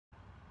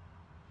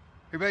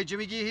Everybody,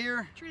 Jimmy G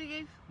here.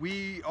 Trinity.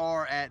 We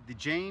are at the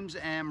James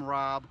M.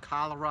 Robb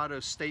Colorado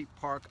State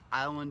Park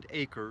Island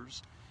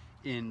Acres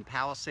in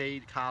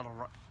Palisade,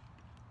 Colorado.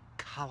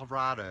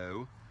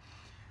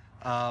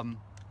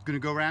 Gonna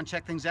go around,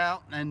 check things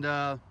out, and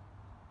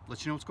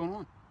let you know what's going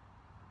on.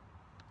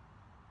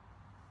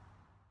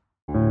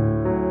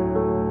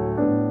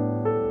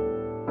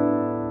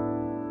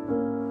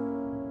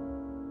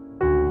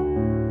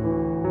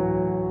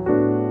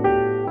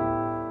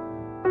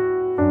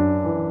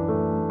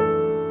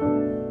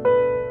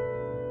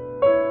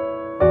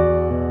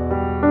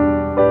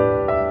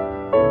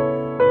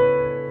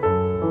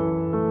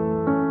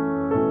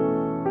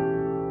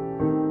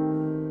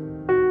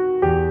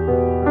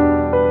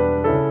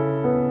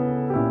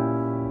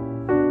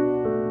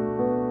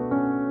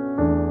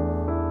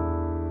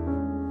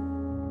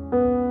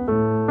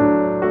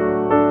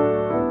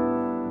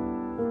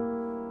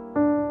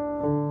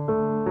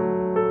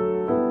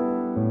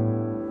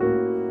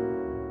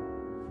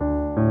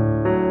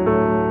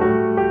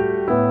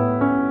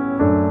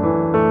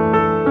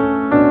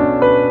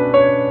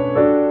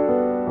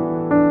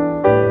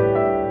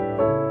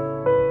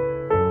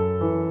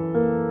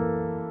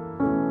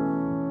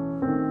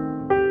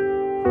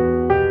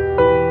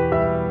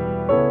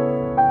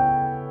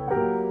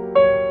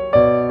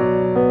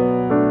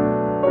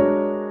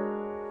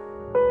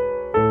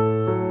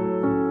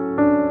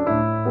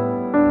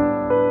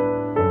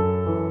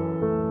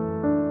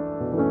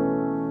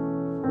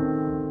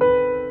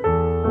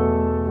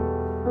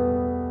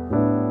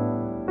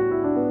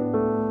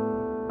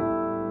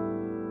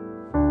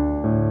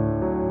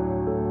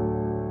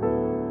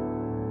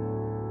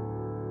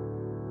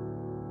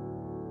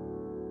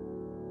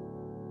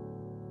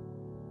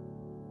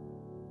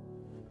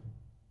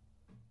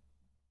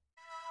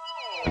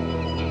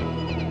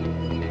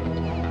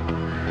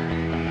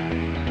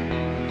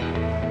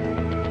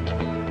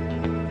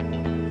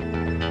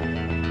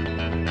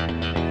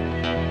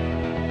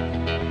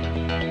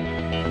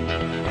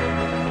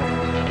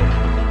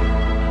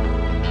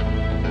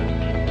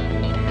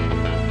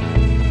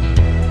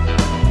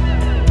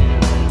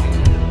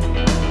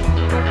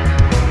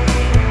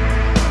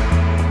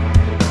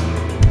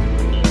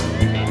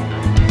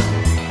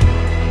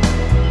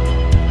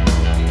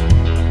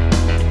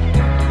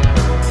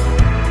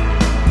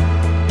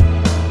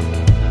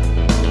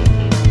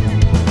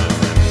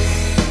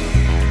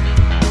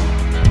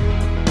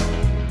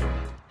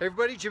 Hey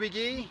everybody, Jimmy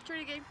G.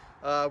 Trinity.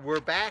 We're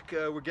back.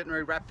 We're getting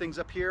ready to wrap things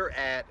up here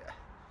at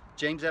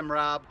James M.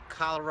 Robb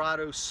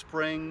Colorado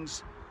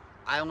Springs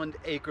Island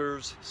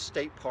Acres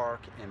State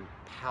Park in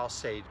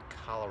Palisade,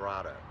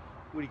 Colorado.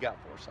 What do you got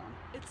for us, son?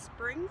 It's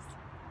Springs?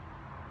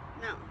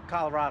 No.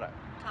 Colorado.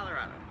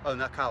 Colorado. Oh,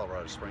 not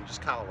Colorado Springs,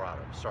 just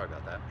Colorado. Sorry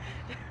about that.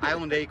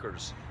 Island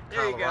Acres,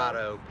 There you go.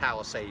 Colorado,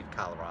 Palisade,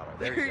 Colorado.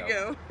 There you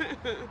go.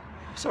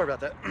 Sorry about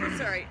that. It's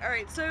alright.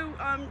 Alright, so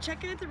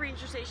check-in at the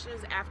ranger station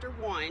is after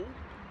 1.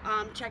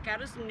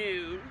 Checkout is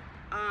noon.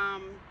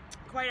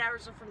 Quiet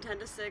hours are from 10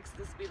 to 6.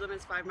 The speed limit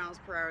is 5 miles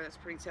per hour. That's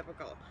pretty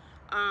typical.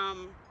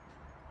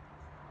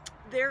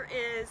 There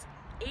is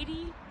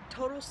 80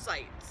 total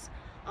sites.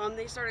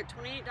 They start at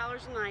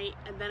 $28 a night,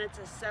 and then it's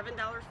a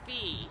 $7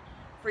 fee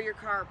for your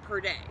car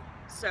per day.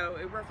 So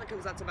it roughly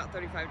comes out to about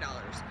 $35.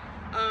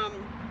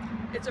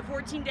 It's a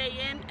 14-day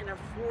in and a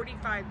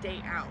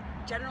 45-day out.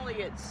 Generally,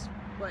 it's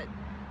what?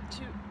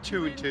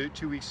 2 weeks and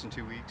 2 weeks.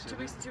 2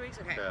 weeks and 2 weeks?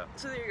 Okay. Yeah.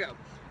 So there you go.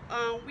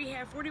 We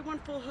have 41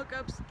 full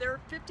hookups. They're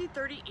 50,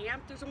 30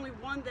 amp. There's only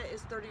one that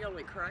is 30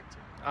 only, correct?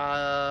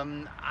 I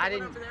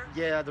didn't. Over there?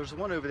 Yeah, there's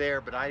one over there,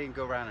 but I didn't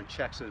go around and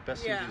check. So the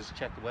best thing to do is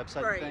check the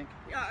website. Right. I think.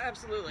 Yeah,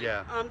 absolutely.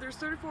 Yeah. There's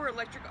 34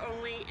 electric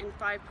only and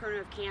 5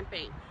 permanent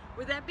camping.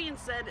 With that being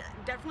said,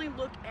 definitely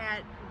look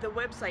at the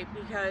website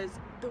because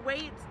the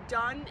way it's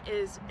done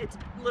is it's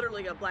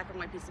literally a black and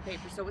white piece of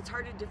paper, so it's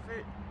hard to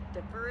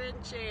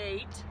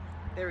differentiate.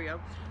 There we go.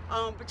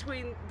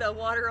 Between the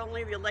water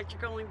only, the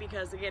electric only,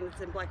 because again,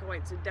 it's in black and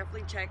white. So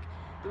definitely check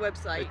the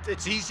website.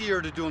 It's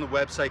easier to do on the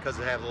website because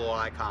they have little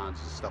icons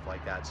and stuff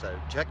like that. So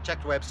check the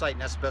website,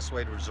 and that's the best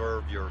way to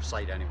reserve your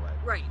site anyway.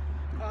 Right.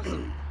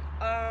 Awesome.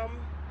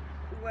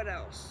 What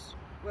else?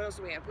 What else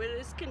do we have? It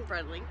is kid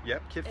friendly.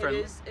 Yep, kid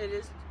friendly. It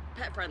is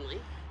pet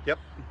friendly. Yep.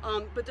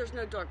 But there's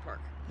no dog park.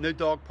 No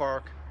dog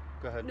park.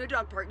 Go ahead. No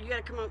dog park. You got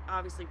to come up,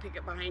 obviously pick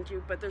it behind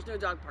you, but there's no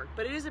dog park.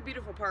 But it is a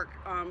beautiful park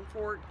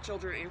for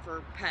children and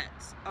for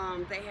pets.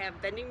 They have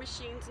vending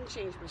machines and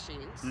change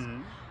machines.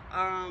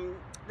 Mm-hmm.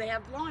 They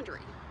have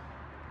laundry.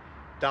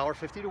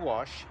 $1.50 to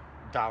wash,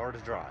 $1 to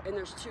dry. And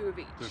there's 2 of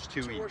each. There's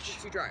 2 2 each.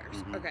 washers, 2 dryers.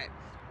 Mm-hmm. Okay.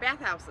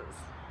 Bathhouses.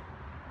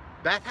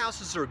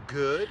 Bathhouses are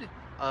good.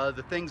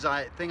 The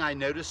thing I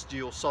noticed,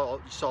 you saw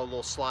a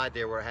little slide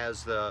there where it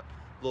has the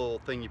little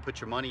thing you put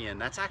your money in.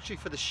 That's actually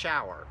for the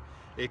shower.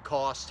 It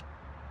costs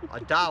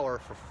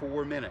 $1 for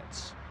 4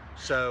 minutes.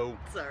 So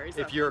Sorry,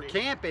 if you're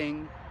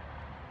camping,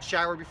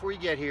 shower before you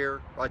get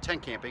here.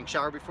 Tent camping,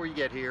 shower before you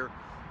get here.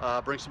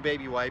 Bring some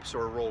baby wipes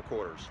or a roll of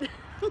quarters.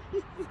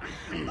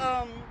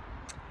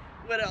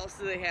 What else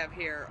do they have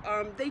here?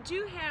 They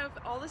do have,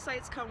 all the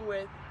sites come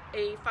with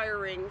a fire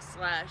ring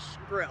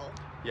 / grill.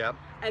 Yep.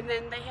 And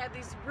then they have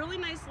these really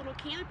nice little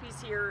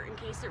canopies here in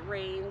case it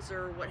rains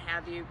or what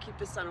have you, keep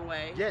the sun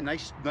away. Yeah,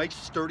 nice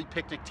sturdy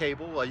picnic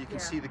table. You can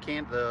see the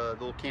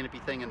little canopy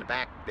thing in the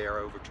back there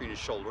over Trina's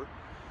shoulder.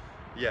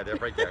 Yeah, they're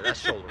right there. That's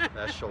shoulder.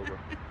 That's shoulder.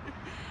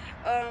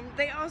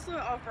 They also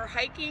offer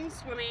hiking,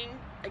 swimming,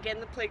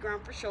 again the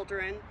playground for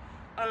children.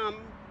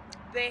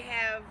 They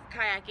have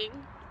kayaking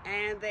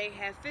and they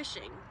have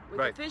fishing.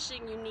 With the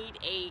fishing, you need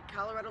a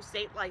Colorado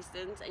state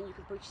license, and you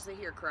can purchase it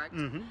here, correct?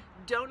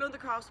 Don't know the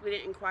cost. We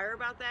didn't inquire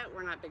about that.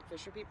 We're not big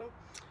fisher people.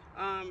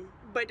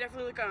 But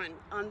definitely look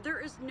on. There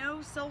is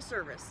no cell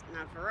service.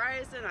 Not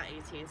Verizon, not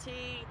AT&T,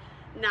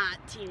 not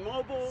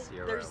T-Mobile.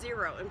 There's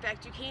zero. In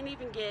fact, you can't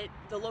even get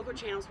the local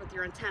channels with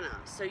your antenna.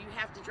 So you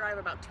have to drive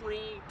about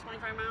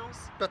 25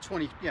 miles. About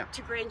 20, yeah.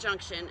 To Grand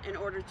Junction in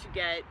order to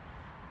get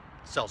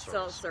cell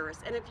service.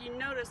 And if you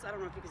notice, I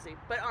don't know if you can see,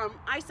 but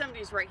I-70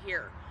 is right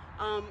here.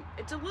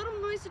 It's a little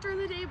noisy during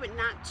the day, but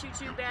not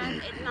too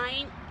bad. At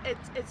night,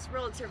 it's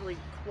relatively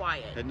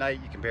quiet. At night,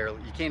 you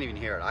can't even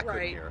hear it. I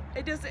couldn't hear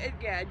it.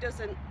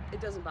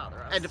 It doesn't bother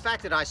us. And the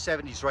fact that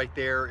I-70 is right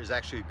there is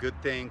actually a good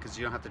thing, because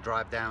you don't have to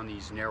drive down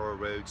these narrow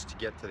roads to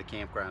get to the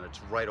campground.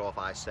 It's right off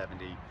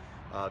I-70.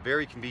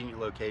 Very convenient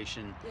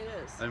location. It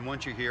is. And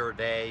once you're here a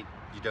day,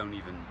 you don't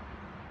even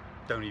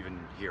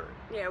hear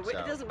it. Yeah,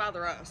 it doesn't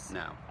bother us.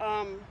 No.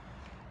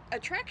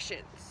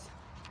 Attractions.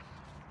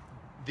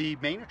 The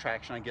main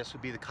attraction, I guess,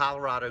 would be the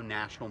Colorado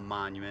National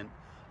Monument.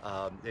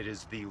 It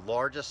is the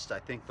largest, I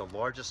think, the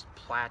largest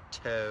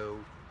plateau,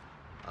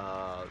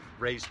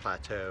 raised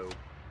plateau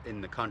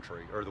in the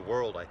country, or the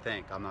world, I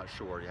think. I'm not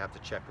sure. You have to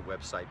check the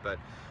website. But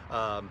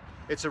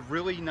it's a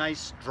really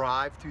nice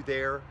drive through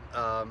there.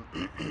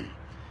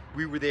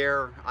 We were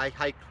there. I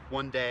hiked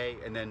one day,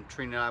 and then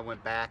Trina and I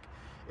went back.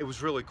 It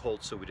was really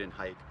cold, so we didn't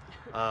hike.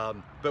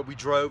 But we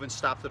drove and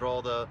stopped at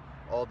all the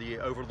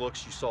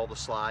overlooks. You saw the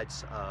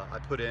slides I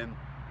put in.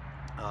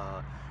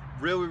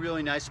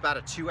 Really nice. About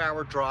a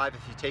 2-hour drive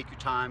if you take your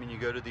time and you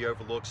go to the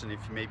overlooks, and if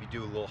you maybe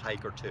do a little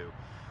hike or two.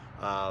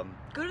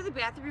 Go to the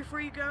bathroom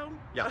before you go.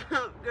 Yeah.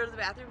 Go to the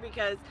bathroom,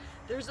 because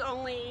there's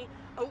only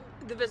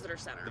the visitor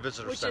center. The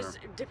visitor center. Which is,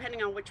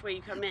 depending on which way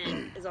you come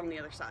in, is on the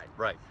other side.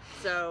 Right.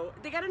 So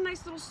they got a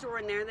nice little store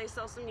in there. They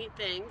sell some neat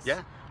things.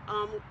 Yeah.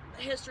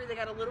 History. They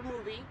got a little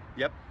movie.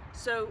 Yep.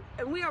 So,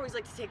 and we always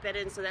like to take that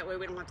in, so that way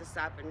we don't have to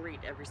stop and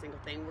read every single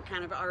thing. We're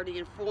kind of already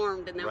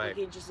informed, and then we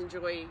can just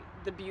enjoy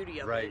the beauty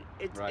of it.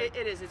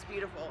 It's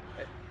beautiful.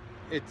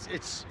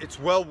 It's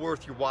well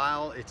worth your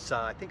while. It's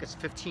I think it's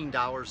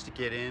 $15 to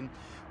get in.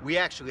 We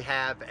actually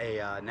have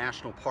a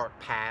national park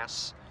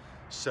pass,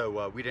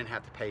 so we didn't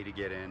have to pay to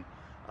get in.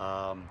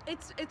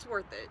 It's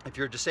worth it. If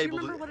you're disabled,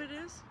 do you remember what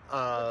it is?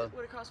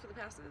 What it costs for the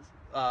passes?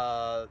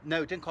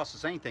 No, it didn't cost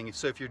us anything.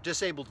 So if you're a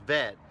disabled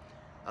vet,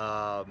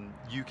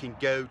 you can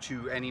go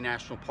to any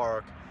national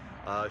park,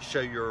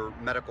 show your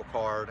medical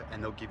card,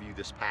 and they'll give you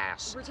this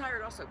pass.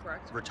 Retired also,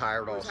 correct?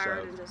 Retired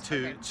also.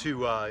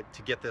 To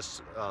get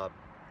this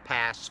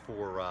pass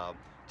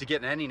to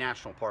get in any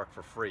national park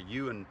for free.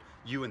 You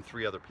and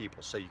 3 other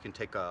people, so you can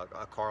take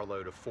a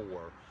carload of 4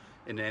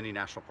 into any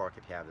national park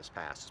if you have this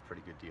pass. It's a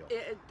pretty good deal.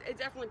 It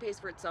definitely pays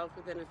for itself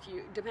within a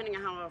few, depending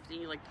on how often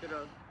you like to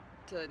go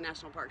to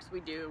national parks. We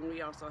do, and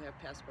we also have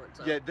passports.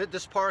 So. Yeah,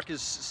 this park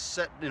is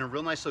set in a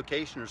real nice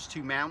location. There's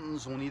 2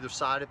 mountains on either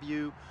side of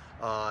you.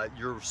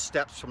 Your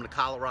steps from the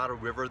Colorado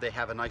River. They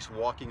have a nice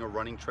walking or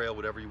running trail,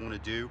 whatever you want to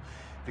do,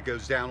 that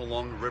goes down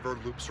along the river,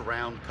 loops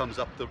around, comes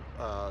up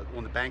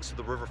on the banks of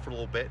the river for a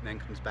little bit, and then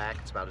comes back.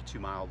 It's about a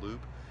 2-mile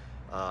loop.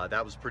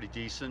 That was pretty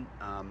decent.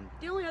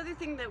 The only other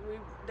thing that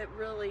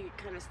really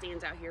kind of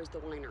stands out here is the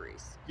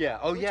wineries. Yeah.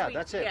 Oh, yeah.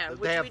 That's it. Yeah,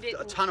 they have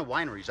a ton of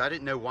wineries. I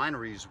didn't know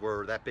wineries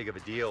were that big of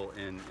a deal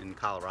in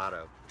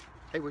Colorado.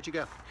 Hey, where'd you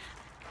go?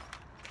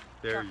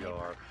 There you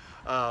are.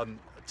 A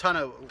ton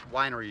of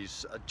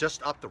wineries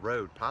just up the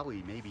road,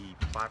 probably maybe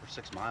 5 or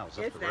 6 miles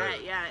up the road.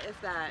 Yeah, if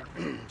that.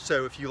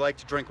 So if you like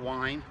to drink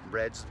wine,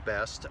 red's the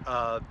best.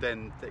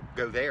 Then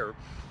go there.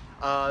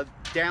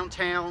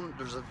 Downtown,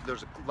 there's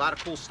a lot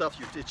of cool stuff.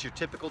 It's your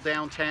typical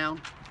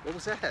downtown. What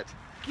was that?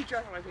 Keep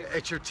track of my people.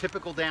 It's your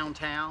typical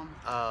downtown.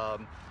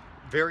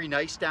 Very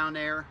nice down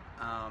there.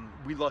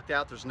 We lucked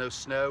out. There's no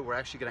snow. We're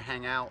actually going to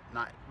hang out.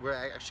 We're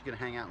actually going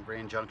to hang out in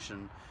Grand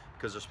Junction,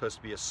 because there's supposed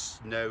to be a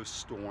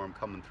snowstorm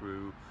coming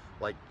through,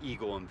 like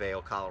Eagle and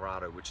Vail,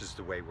 Colorado, which is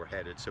the way we're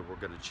headed. So we're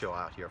going to chill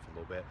out here for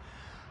a little bit.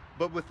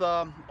 But with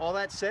all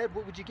that said,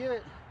 what would you give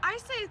it? I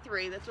say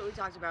 3. That's what we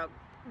talked about.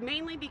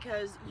 Mainly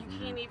because you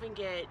can't even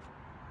get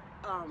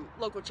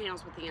local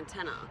channels with the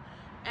antenna.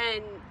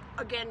 And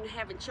again,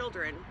 having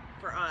children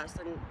for us,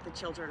 and the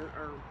children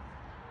are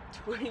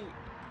 28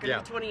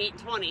 and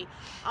 20,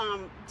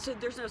 so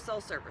there's no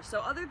cell service. So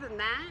other than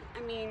that,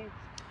 I mean,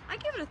 I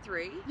give it a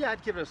 3. Yeah,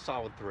 I'd give it a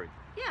solid 3.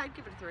 Yeah, I'd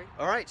give it a 3.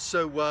 All right,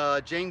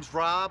 so James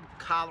Robb,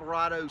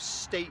 Colorado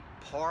State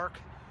Park,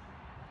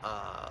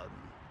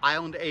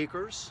 Island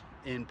Acres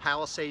in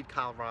Palisade,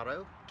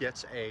 Colorado,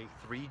 gets a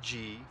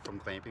 3G from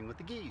Glamping with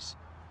the Geese.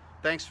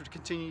 Thanks for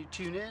continuing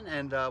to tune in,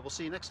 and we'll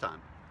see you next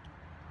time.